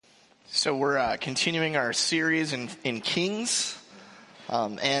So we're continuing our series in Kings,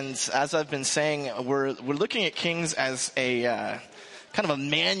 and as I've been saying, we're looking at Kings as a kind of a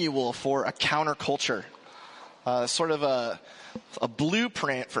manual for a counterculture, sort of a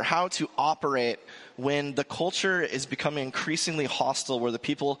blueprint for how to operate when the culture is becoming increasingly hostile, where the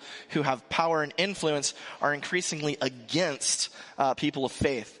people who have power and influence are increasingly against people of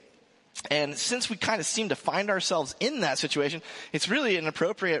faith. And since we kind of seem to find ourselves in that situation, it's really an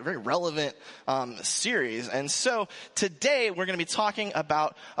appropriate, very relevant series. And so today we're going to be talking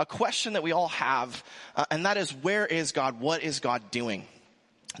about a question that we all have, and that is, where is God? What is God doing?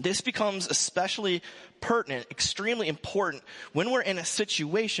 This becomes especially pertinent, extremely important when we're in a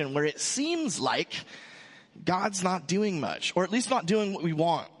situation where it seems like God's not doing much, or at least not doing what we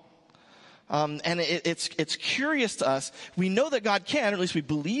want. And it's curious to us. We know that God can, or at least we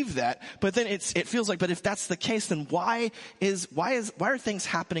believe that, but then it feels like, but if that's the case, then why are things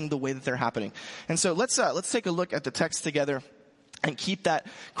happening the way that they're happening? And so let's take a look at the text together and keep that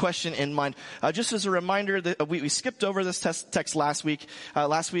question in mind. Just as a reminder, that we skipped over this text last week.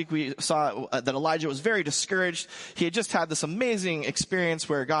 Last week we saw that Elijah was very discouraged. He had just had this amazing experience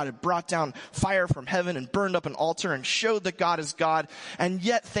where God had brought down fire from heaven and burned up an altar and showed that God is God. And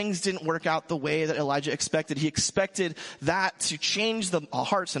yet things didn't work out the way that Elijah expected. He expected that to change the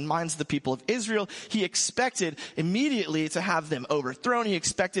hearts and minds of the people of Israel. He expected immediately to have them overthrown. He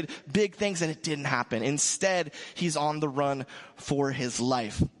expected big things, and it didn't happen. Instead, he's on the run for his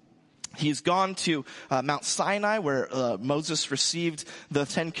life. He's gone to Mount Sinai, where Moses received the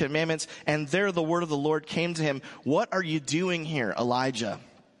 10 Commandments, and there the word of the Lord came to him. "What are you doing here, Elijah?"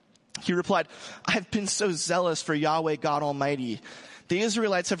 He replied, "I have been so zealous for Yahweh God Almighty. The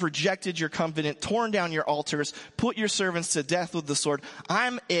Israelites have rejected your covenant, torn down your altars, put your servants to death with the sword.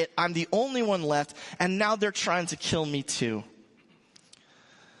 I'm the only one left, and now they're trying to kill me too."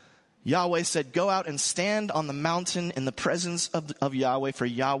 Yahweh said, "Go out and stand on the mountain in the presence of Yahweh, for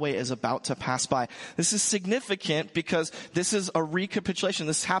Yahweh is about to pass by." This is significant because this is a recapitulation.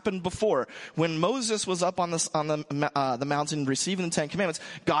 This happened before. When Moses was up on the mountain receiving the 10 Commandments,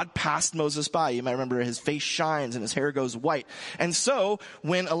 God passed Moses by. You might remember his face shines and his hair goes white. And so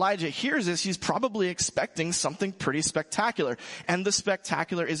when Elijah hears this, he's probably expecting something pretty spectacular. And the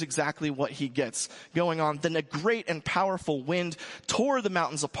spectacular is exactly what he gets going on. Then a great and powerful wind tore the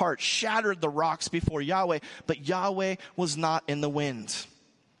mountains apart, shattered the rocks before Yahweh, but Yahweh was not in the wind.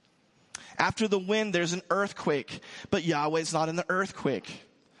 After the wind, there's an earthquake, but Yahweh's not in the earthquake.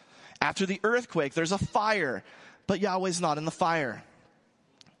 After the earthquake, there's a fire, but Yahweh's not in the fire.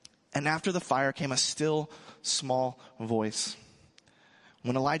 And after the fire came a still, small voice.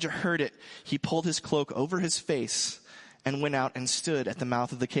 When Elijah heard it, he pulled his cloak over his face and went out and stood at the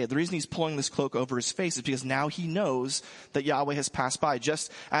mouth of the cave. The reason he's pulling this cloak over his face is because now he knows that Yahweh has passed by. Just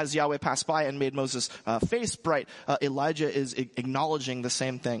as Yahweh passed by and made Moses' face bright, Elijah is acknowledging the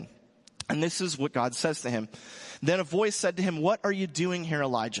same thing. And this is what God says to him. Then a voice said to him, "What are you doing here,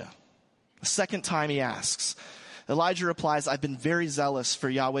 Elijah?" The second time he asks. Elijah replies, "I've been very zealous for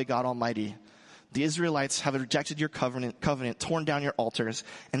Yahweh God Almighty. The Israelites have rejected your covenant, torn down your altars,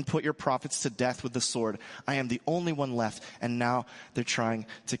 and put your prophets to death with the sword. I am the only one left, and now they're trying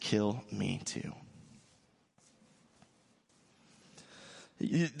to kill me too."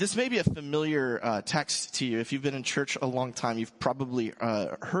 This may be a familiar text to you. If you've been in church a long time, you've probably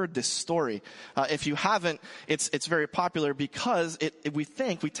heard this story. If you haven't, it's very popular because we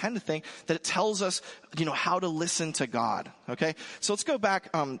tend to think that it tells us, how to listen to God. Okay, so let's go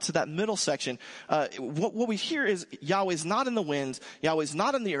back to that middle section. What we hear is Yahweh's not in the wind, Yahweh's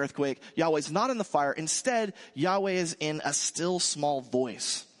not in the earthquake, Yahweh's not in the fire. Instead, Yahweh is in a still small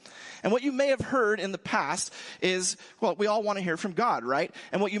voice. And what you may have heard in the past is, we all want to hear from God, right?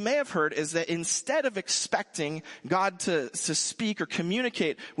 And what you may have heard is that instead of expecting God to speak or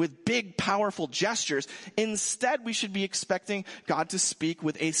communicate with big, powerful gestures, instead we should be expecting God to speak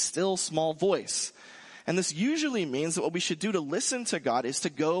with a still small voice. And this usually means that what we should do to listen to God is to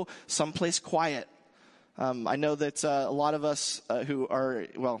go someplace quiet. I know that a lot of us who are,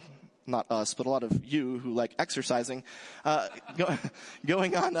 not us, but a lot of you who like exercising,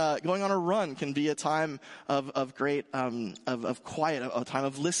 going on a run can be a time of great, of quiet, a time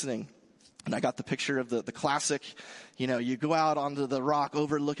of listening. And I got the picture of the classic, you go out onto the rock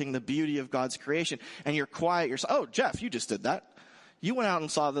overlooking the beauty of God's creation and you're quiet. Oh, Jeff, you just did that. You went out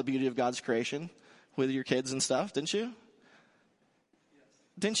and saw the beauty of God's creation with your kids and stuff, didn't you? Yes.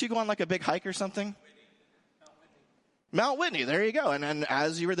 Didn't you go on like a big hike or something? Mount Whitney, there you go. And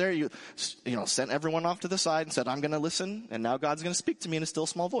as you were there, you sent everyone off to the side and said, "I'm going to listen, and now God's going to speak to me in a still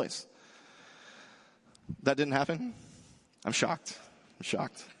small voice." That didn't happen? I'm shocked. I'm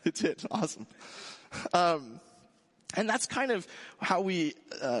shocked. It did. Awesome. And that's kind of how we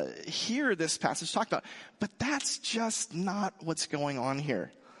hear this passage talked about. But that's just not what's going on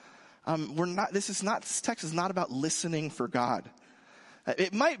here. This text is not about listening for God.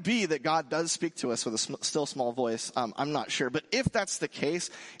 It might be that God does speak to us with a still small voice. I'm not sure. But if that's the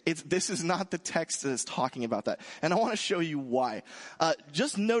case, this is not the text that is talking about that. And I want to show you why.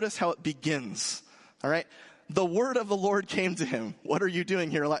 Just notice how it begins. All right? The word of the Lord came to him. What are you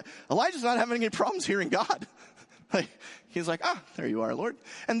doing here? Elijah's not having any problems hearing God. He's like, there you are, Lord.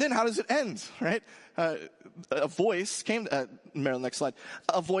 And then how does it end? Right? A voice came, Meryl, next slide.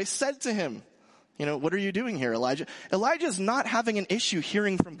 A voice said to him, what are you doing here, Elijah? Elijah's not having an issue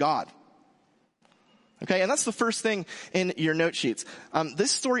hearing from God. Okay, and that's the first thing in your note sheets.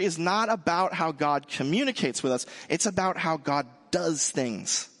 This story is not about how God communicates with us. It's about how God does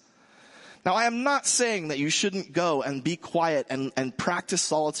things. Now, I am not saying that you shouldn't go and be quiet and practice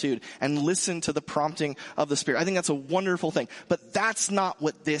solitude and listen to the prompting of the Spirit. I think that's a wonderful thing. But that's not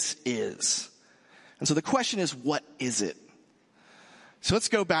what this is. And so the question is, what is it? So let's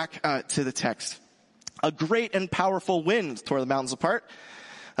go back to the text. A great and powerful wind tore the mountains apart.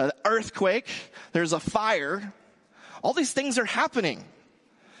 An earthquake. There's a fire. All these things are happening.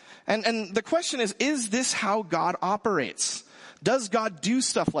 And the question is this how God operates? Does God do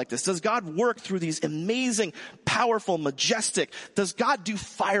stuff like this? Does God work through these amazing, powerful, majestic? Does God do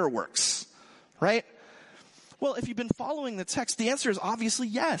fireworks? Right? Well, if you've been following the text, the answer is obviously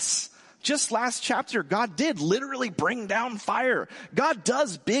yes. Just last chapter, God did literally bring down fire. God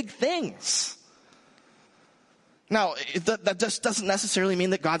does big things. Now, that just doesn't necessarily mean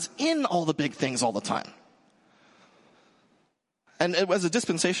that God's in all the big things all the time. And as a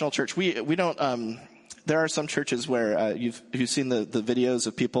dispensational church, we don't, there are some churches where you've seen the videos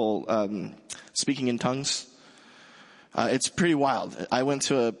of people speaking in tongues. It's pretty wild. I went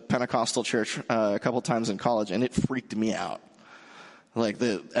to a Pentecostal church a couple times in college, and it freaked me out. Like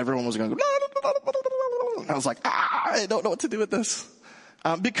everyone was going. I was like, I don't know what to do with this,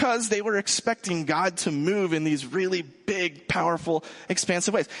 because they were expecting God to move in these really big, powerful,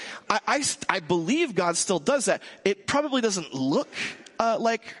 expansive ways. I believe God still does that. It probably doesn't look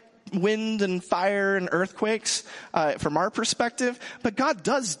like wind and fire and earthquakes from our perspective, but God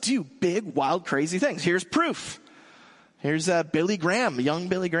does do big, wild, crazy things. Here's proof. Here's Billy Graham, young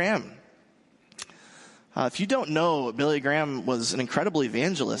Billy Graham. If you don't know, Billy Graham was an incredible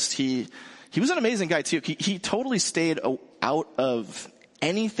evangelist. He was an amazing guy too. He totally stayed out of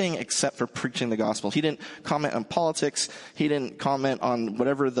anything except for preaching the gospel. He didn't comment on politics. He didn't comment on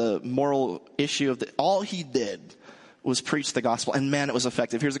whatever the moral issue of all he did was preach the gospel, and man, it was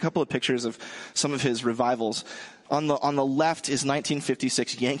effective. Here's a couple of pictures of some of his revivals. On the left is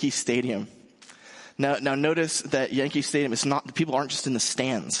 1956 Yankee Stadium. Now notice that Yankee Stadium is not, people aren't just in the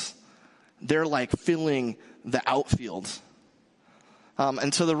stands. They're like filling the outfield.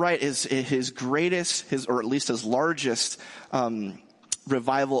 And to the right is his greatest, or at least his largest,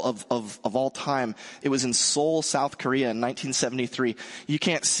 revival of all time. It was in Seoul, South Korea in 1973. You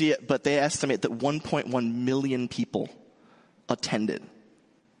can't see it, but they estimate that 1.1 million people attended.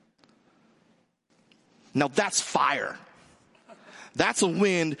 Now that's fire. That's a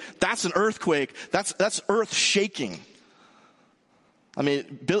wind. That's an earthquake. That's earth shaking. I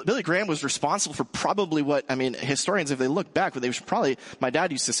mean, Billy Graham was responsible for probably historians, if they look back, but they should probably, my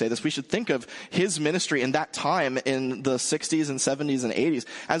dad used to say this, we should think of his ministry in that time in the 60s and 70s and 80s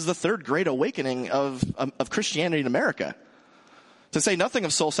as the third great awakening of Christianity in America. To say nothing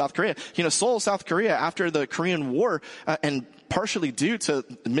of Seoul, South Korea. Seoul, South Korea, after the Korean War, and partially due to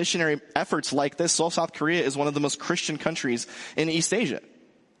missionary efforts like this, Seoul, South Korea is one of the most Christian countries in East Asia.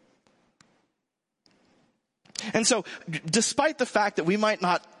 And so, despite the fact that we might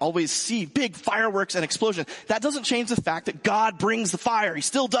not always see big fireworks and explosions, that doesn't change the fact that God brings the fire. He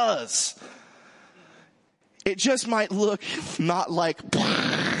still does. It just might look not like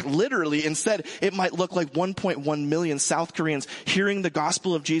literally. Instead, it might look like 1.1 million South Koreans hearing the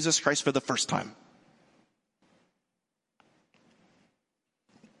gospel of Jesus Christ for the first time.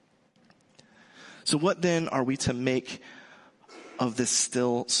 So what then are we to make of this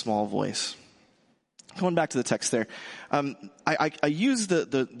still small voice? Going back to the text there, I use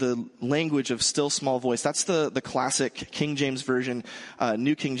the language of still small voice. That's the classic King James Version,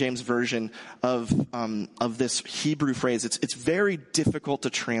 New King James Version of this Hebrew phrase. It's very difficult to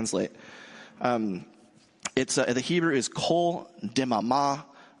translate. The Hebrew is kol demama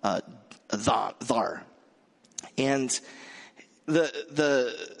dhar, and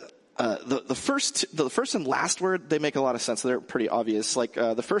the first and last word, they make a lot of sense. They're pretty obvious. Like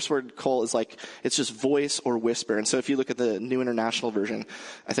the first word, kol, is like it's just voice or whisper. And so if you look at the New International Version,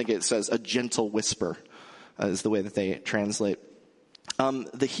 I think it says a gentle whisper is the way that they translate.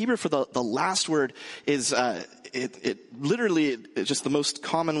 The Hebrew for the last word is it literally it's just the most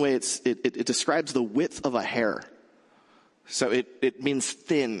common way. It describes the width of a hair. So it means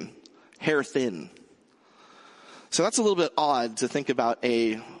thin, hair thin. So that's a little bit odd to think about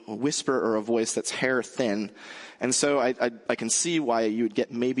a whisper or a voice that's hair thin. And so I can see why you would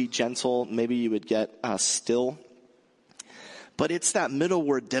get maybe gentle, maybe you would get still. But it's that middle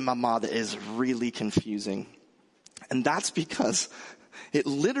word, demama, that is really confusing. And that's because it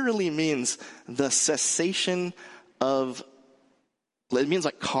literally means the cessation of, it means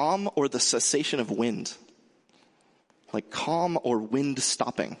like calm or the cessation of wind. Like calm or wind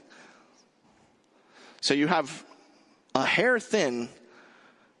stopping. So you have a hair thin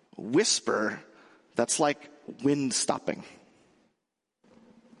whisper that's like wind stopping.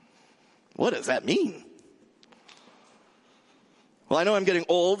 What does that mean? Well, I know I'm getting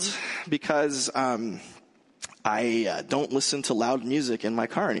old because I don't listen to loud music in my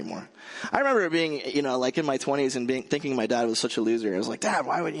car anymore. I remember being, like in my 20s and thinking my dad was such a loser. I was like, Dad,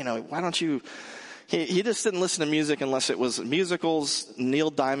 why don't you... He just didn't listen to music unless it was musicals, Neil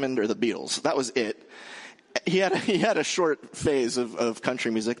Diamond, or the Beatles. That was it. He had a short phase of country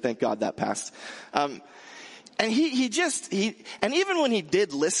music. Thank God that passed. And and even when he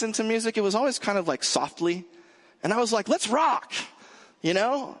did listen to music, it was always kind of like softly. And I was like, let's rock.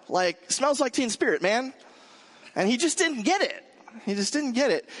 Like Smells Like Teen Spirit, man. And he just didn't get it. He just didn't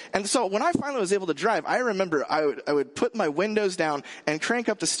get it. And so when I finally was able to drive, I remember I would put my windows down and crank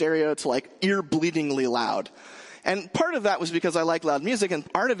up the stereo to like ear-bleedingly loud. And part of that was because I like loud music,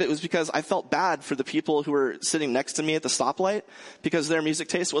 and part of it was because I felt bad for the people who were sitting next to me at the stoplight because their music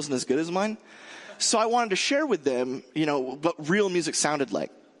taste wasn't as good as mine. So I wanted to share with them, what real music sounded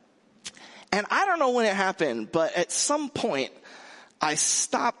like. And I don't know when it happened, but at some point I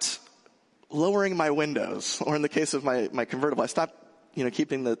stopped lowering my windows, or in the case of my convertible, I stopped,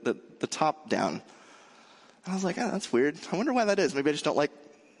 keeping the top down. And I was like, oh, that's weird. I wonder why that is. Maybe I just don't like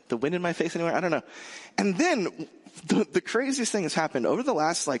the wind in my face anywhere. I don't know. And then the craziest thing has happened over the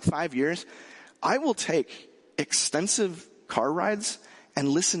last 5 years. I will take extensive car rides and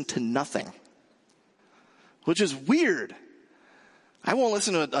listen to nothing, which is weird. I won't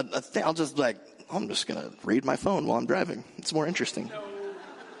listen to a thing. I'm just going to read my phone while I'm driving. It's more interesting. No.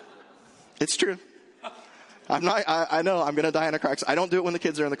 It's true. I know I'm going to die in a car accident. I don't do it when the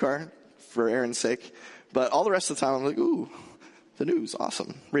kids are in the car, for Aaron's sake. But all the rest of the time, I'm like, ooh, the news,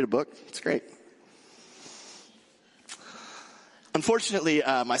 awesome. Read a book, it's great. Unfortunately,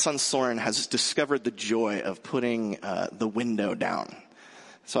 my son Soren has discovered the joy of putting the window down.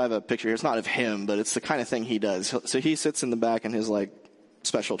 So I have a picture here. It's not of him, but it's the kind of thing he does. So he sits in the back in his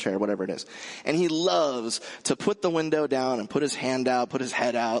special chair, whatever it is. And he loves to put the window down and put his hand out, put his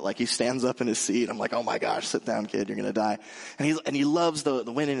head out, like he stands up in his seat. I'm like, oh my gosh, sit down, kid, you're gonna die. And he loves the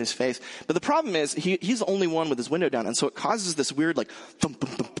wind in his face. But the problem is, he's the only one with his window down, and so it causes this weird thump, thump,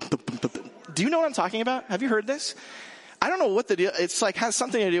 thump, thump, thump, thump. Do you know what I'm talking about? Have you heard this? I don't know what the deal. It's has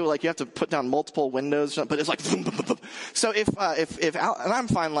something to do with you have to put down multiple windows, but it's like. So if Al, and I'm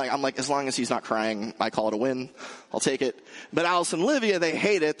fine. I'm as long as he's not crying, I call it a win. I'll take it. But Alice and Olivia, they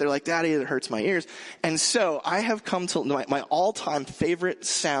hate it. They're like, Daddy, it hurts my ears. And so I have come to my all-time favorite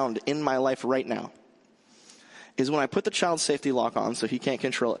sound in my life right now is when I put the child safety lock on so he can't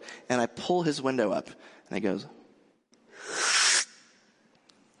control it, and I pull his window up, and it goes.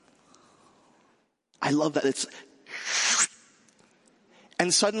 I love that. It's.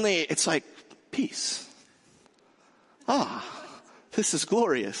 And suddenly it's like peace. This is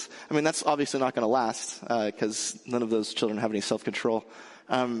glorious. I mean, that's obviously not going to last because none of those children have any self-control.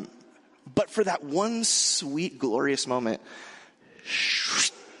 But for that one sweet, glorious moment,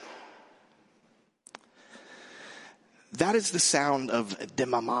 that is the sound of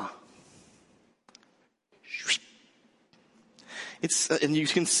demama. And you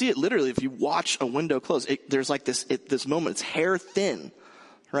can see it literally if you watch a window close. There's this moment. It's hair thin,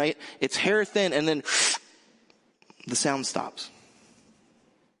 right? It's hair thin, and then the sound stops.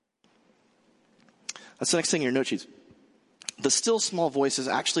 That's the next thing in your note sheets. The still small voice is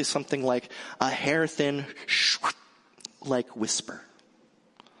actually something like a hair thin, like whisper.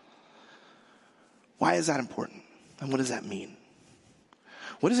 Why is that important? And what does that mean?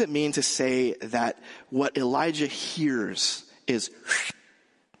 What does it mean to say that what Elijah hears is,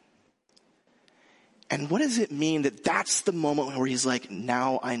 and what does it mean that that's the moment where he's like,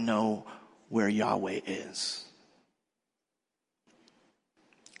 now I know where Yahweh is?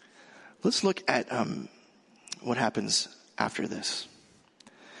 let's look at what happens after this.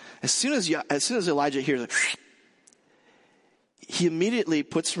 As soon as Elijah hears it, he immediately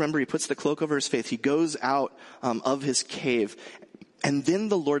puts the cloak over his face. He goes out of his cave. And then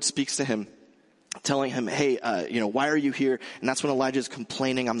the Lord speaks to him, telling him, hey, why are you here? And that's when Elijah is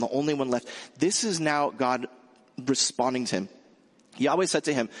complaining, I'm the only one left. This is now God responding to him. Yahweh said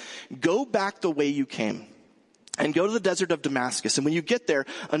to him, go back the way you came and go to the desert of Damascus. And when you get there,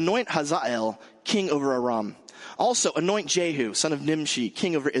 anoint Hazael king over Aram. Also anoint Jehu, son of Nimshi,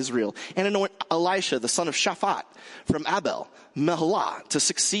 king over Israel, and anoint Elisha, the son of Shaphat, from Abel Meholah, to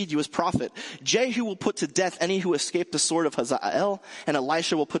succeed you as prophet. Jehu will put to death any who escaped the sword of Hazael, and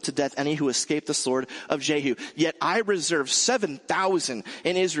Elisha will put to death any who escaped the sword of Jehu. Yet I reserve 7,000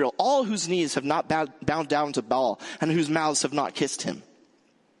 in Israel, all whose knees have not bowed down to Baal, and whose mouths have not kissed him.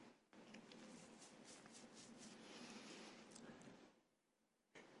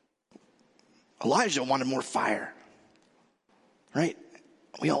 Elijah wanted more fire, right?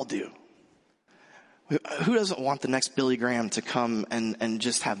 We all do. Who doesn't want the next Billy Graham to come and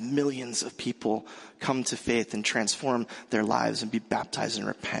just have millions of people come to faith and transform their lives and be baptized and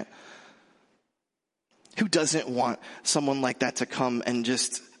repent? Who doesn't want someone like that to come and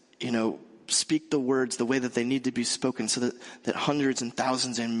just, speak the words the way that they need to be spoken so that hundreds and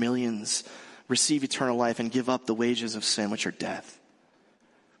thousands and millions receive eternal life and give up the wages of sin, which are death?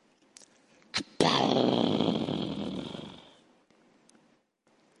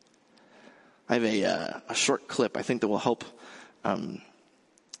 I have a short clip I think that will help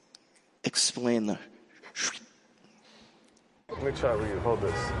explain the. Let me try with you. Hold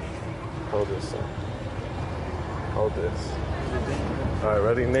this. Hold this, son. Hold this. All right,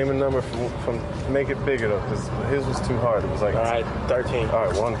 ready? Name a number from make it bigger though, because his was too hard. It was like. All right, 13. All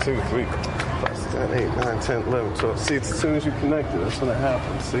right, 1, 2, 3. 10, 8, 9, 10, 11, 12. See, it's as soon as you connect it, that's when it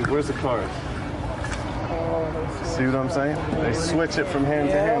happens. See, where's the card? See what I'm saying? They switch it from hand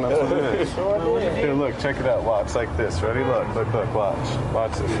to hand. That's what it is. Here, look, check it out. Watch like this. Ready? Look, watch.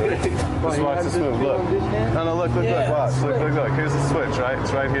 Watch this. Ready? Just watch this move. Look. No, look. Watch. Look. Here's the switch, right?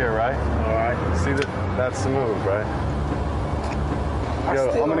 It's right here, right? All right. See that? That's the move, right? Yo,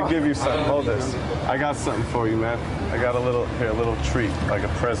 I'm gonna give you something. Hold this. I got something for you, man. I got a little treat, like a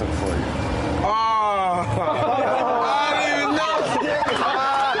present for you. Oh! I didn't even know.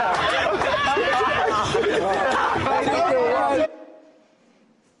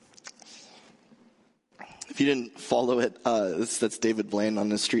 If you didn't follow it, that's David Blaine on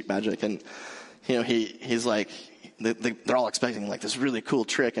his Street Magic, and he's like, they're all expecting like this really cool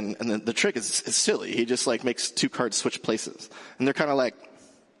trick, and the trick is silly. He just like makes 2 cards switch places, and they're kind of like,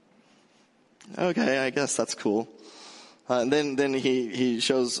 okay, I guess that's cool. And then he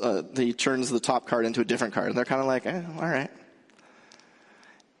shows he turns the top card into a different card, and they're kind of like, all right.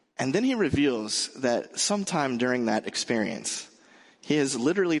 And then he reveals that sometime during that experience, he has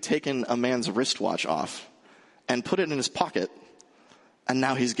literally taken a man's wristwatch off and put it in his pocket, and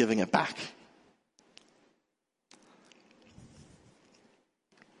now he's giving it back.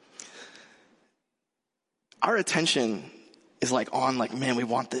 Our attention is man, we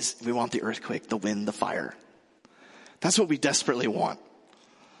want this. We want the earthquake, the wind, the fire. That's what we desperately want.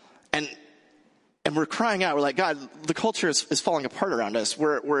 And we're crying out. We're like, God, the culture is falling apart around us.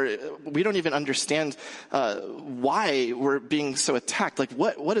 We don't even understand why we're being so attacked. Like,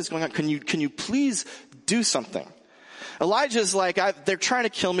 what is going on? Can you please do something? Elijah's like, they're trying to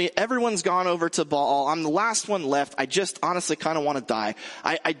kill me. Everyone's gone over to Baal. I'm the last one left. I just honestly kind of want to die.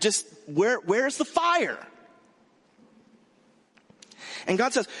 Where's the fire? And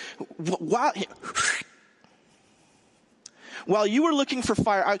God says, while you were looking for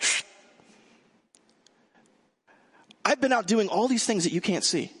fire, I've been out doing all these things that you can't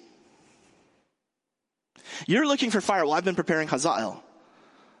see. You're looking for fire. Well, I've been preparing Hazael.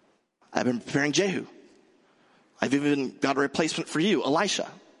 I've been preparing Jehu. I've even got a replacement for you, Elisha.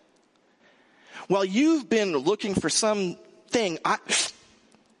 While you've been looking for something,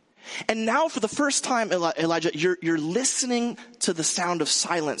 and now for the first time, Elijah, you're listening to the sound of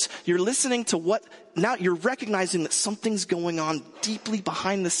silence. You're listening to now you're recognizing that something's going on deeply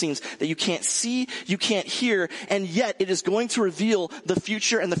behind the scenes that you can't see, you can't hear, and yet it is going to reveal the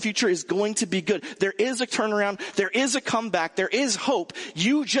future, and the future is going to be good. There is a turnaround, there is a comeback, there is hope.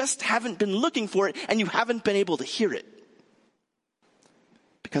 You just haven't been looking for it, and you haven't been able to hear it.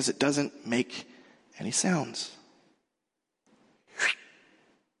 Because it doesn't make any sounds.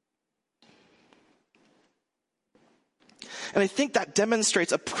 And I think that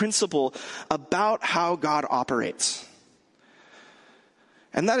demonstrates a principle about how God operates.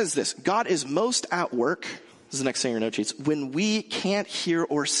 And that is this: God is most at work This is the next thing in your note sheets. When we can't hear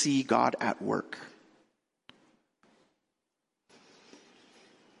or see God at work.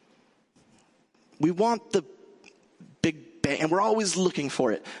 We want the big bang, and we're always looking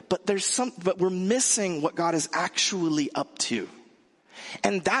for it. But we're missing what God is actually up to.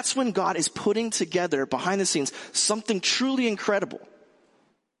 And that's when God is putting together behind the scenes something truly incredible.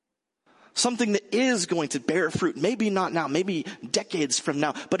 Something that is going to bear fruit. Maybe not now, maybe decades from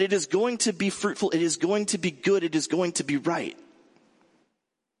now, but it is going to be fruitful. It is going to be good. It is going to be right.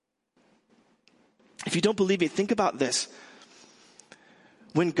 If you don't believe me, think about this.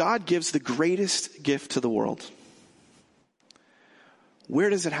 When God gives the greatest gift to the world, where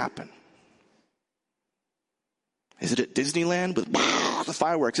does it happen? Is it at Disneyland with the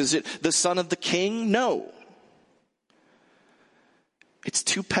fireworks? Is it the son of the king? No. It's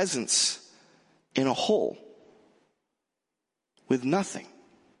two peasants in a hole with nothing.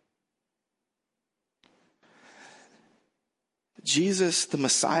 Jesus, the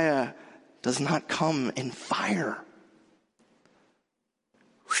Messiah, does not come in fire.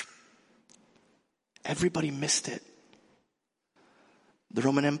 Everybody missed it. The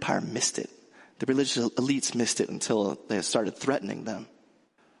Roman Empire missed it. The religious elites missed it until they started threatening them.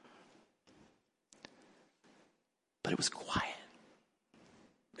 But it was quiet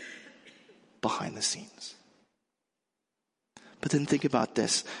behind the scenes. But then think about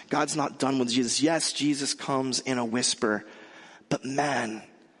this. God's not done with Jesus. Yes, Jesus comes in a whisper. But man,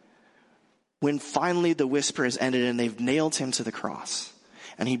 when finally the whisper is ended and they've nailed him to the cross,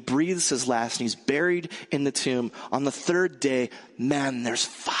 and he breathes his last and he's buried in the tomb, on the third day, man, there's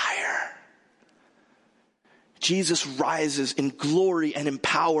fire. Jesus rises in glory and in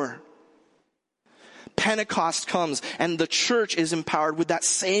power. Pentecost comes and the church is empowered with that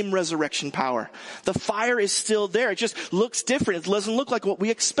same resurrection power. The fire is still there. It just looks different. It doesn't look like what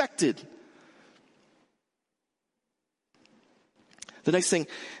we expected. The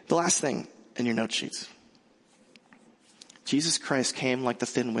last thing in your note sheets. Jesus Christ came like the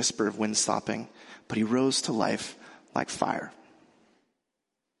thin whisper of wind stopping, but he rose to life like fire.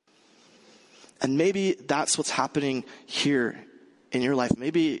 And maybe that's what's happening here in your life.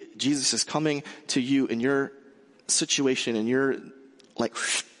 Maybe Jesus is coming to you in your situation, and you're like,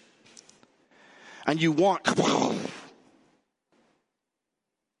 and you want,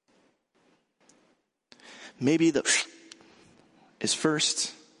 maybe the is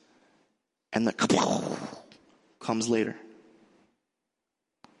first and the comes later.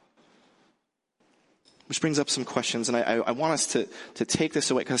 Which brings up some questions, and I want us to take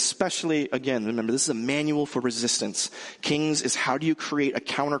this away, because especially, again, remember, this is a manual for resistance. Kings is how do you create a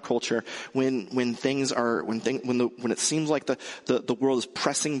counterculture when it seems like the world is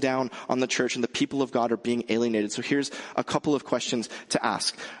pressing down on the church and the people of God are being alienated. So here's a couple of questions to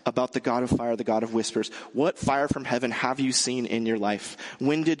ask about the God of fire, the God of whispers. What fire from heaven have you seen in your life?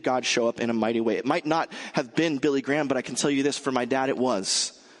 When did God show up in a mighty way? It might not have been Billy Graham, but I can tell you this, for my dad it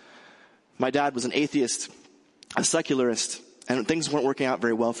was. My dad was an atheist, a secularist, and things weren't working out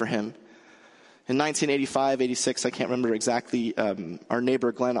very well for him. In 1985, 86, I can't remember exactly, our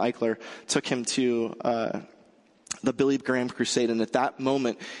neighbor Glenn Eichler took him to the Billy Graham crusade, and at that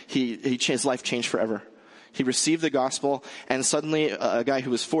moment, his life changed forever. He received the gospel, and suddenly a guy who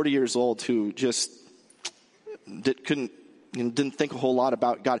was 40 years old, who just didn't think a whole lot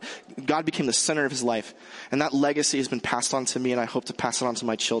about God became the center of his life. And that legacy has been passed on to me, and I hope to pass it on to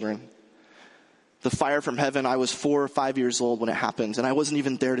my children. The fire from heaven, I was 4 or 5 years old when it happened, and I wasn't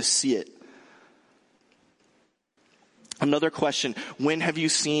even there to see it. Another question, when have you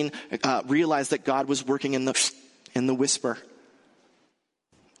realized that God was working in the whisper,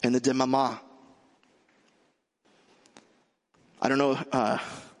 in the demama? I don't know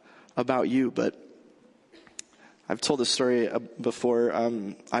about you, but I've told this story before.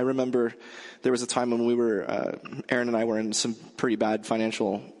 I remember there was a time when Erin and I were in some pretty bad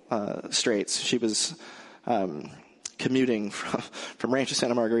financial straits. She was commuting from Rancho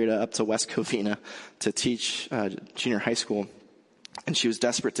Santa Margarita up to West Covina to teach junior high school, and she was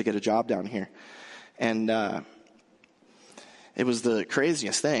desperate to get a job down here. And it was the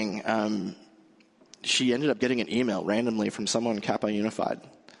craziest thing. She ended up getting an email randomly from someone in Kappa Unified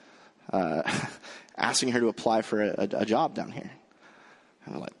asking her to apply for a job down here.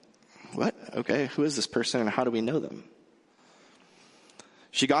 And I'm like, what? Okay, who is this person and how do we know them?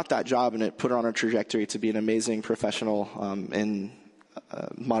 She got that job, and it put her on a trajectory to be an amazing professional in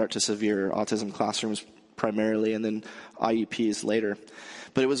moderate to severe autism classrooms primarily, and then IEPs later.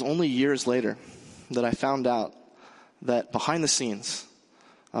 But it was only years later that I found out that behind the scenes,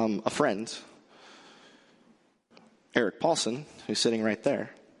 a friend, Eric Paulson, who's sitting right there,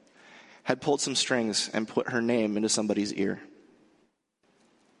 had pulled some strings and put her name into somebody's ear.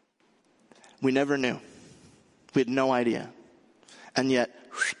 We never knew. We had no idea. And yet,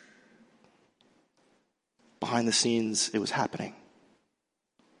 behind the scenes, it was happening.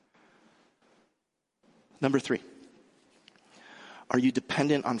 Number 3. Are you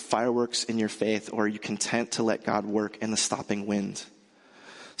dependent on fireworks in your faith, or are you content to let God work in the stopping wind?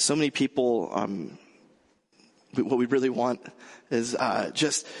 So many people, what we really want is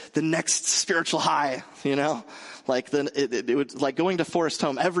just the next spiritual high, like it would like going to Forest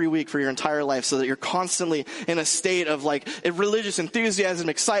Home every week for your entire life, so that you're constantly in a state of like religious enthusiasm,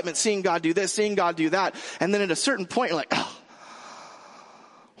 excitement, seeing God do this, seeing God do that, and then at a certain point you're like, oh,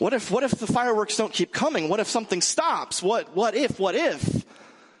 what if the fireworks don't keep coming? What if something stops? What if?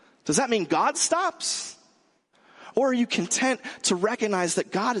 Does that mean God stops? Or are you content to recognize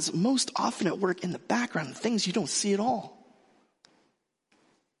that God is most often at work in the background, things you don't see at all?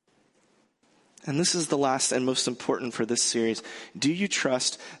 And this is the last and most important for this series. Do you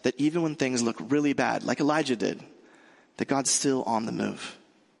trust that even when things look really bad, like Elijah did, that God's still on the move?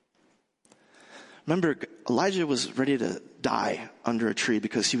 Remember, Elijah was ready to die under a tree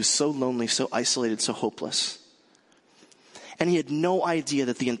because he was so lonely, so isolated, so hopeless. And he had no idea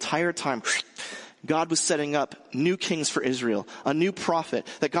that the entire time God was setting up new kings for Israel, a new prophet,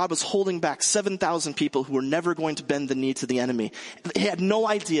 that God was holding back 7,000 people who were never going to bend the knee to the enemy. He had no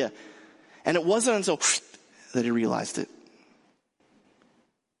idea. And it wasn't until that he realized it.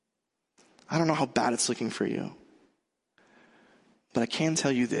 I don't know how bad it's looking for you, but I can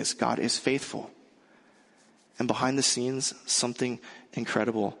tell you this: God is faithful. And behind the scenes, something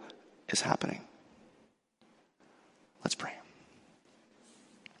incredible is happening. Let's pray.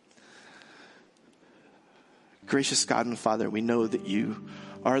 Gracious God and Father, we know that you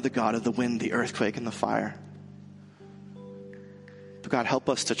are the God of the wind, the earthquake, and the fire. But God, help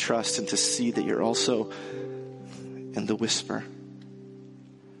us to trust and to see that you're also in the whisper,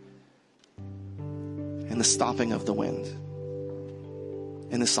 in the stopping of the wind,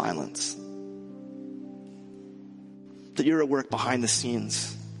 in the silence. That you're at work behind the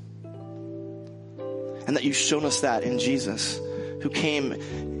scenes. And that you've shown us that in Jesus, who came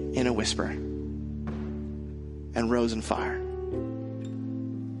in a whisper and rose in fire.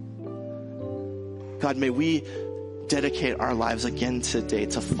 God, may we dedicate our lives again today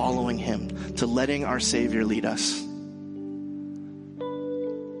to following him, to letting our Savior lead us.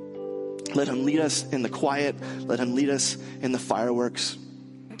 Let him lead us in the quiet. Let him lead us in the fireworks.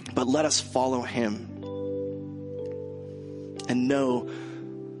 But let us follow him and know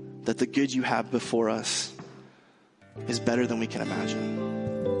that the good you have before us is better than we can imagine.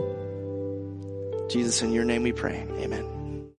 Jesus, in your name we pray. Amen.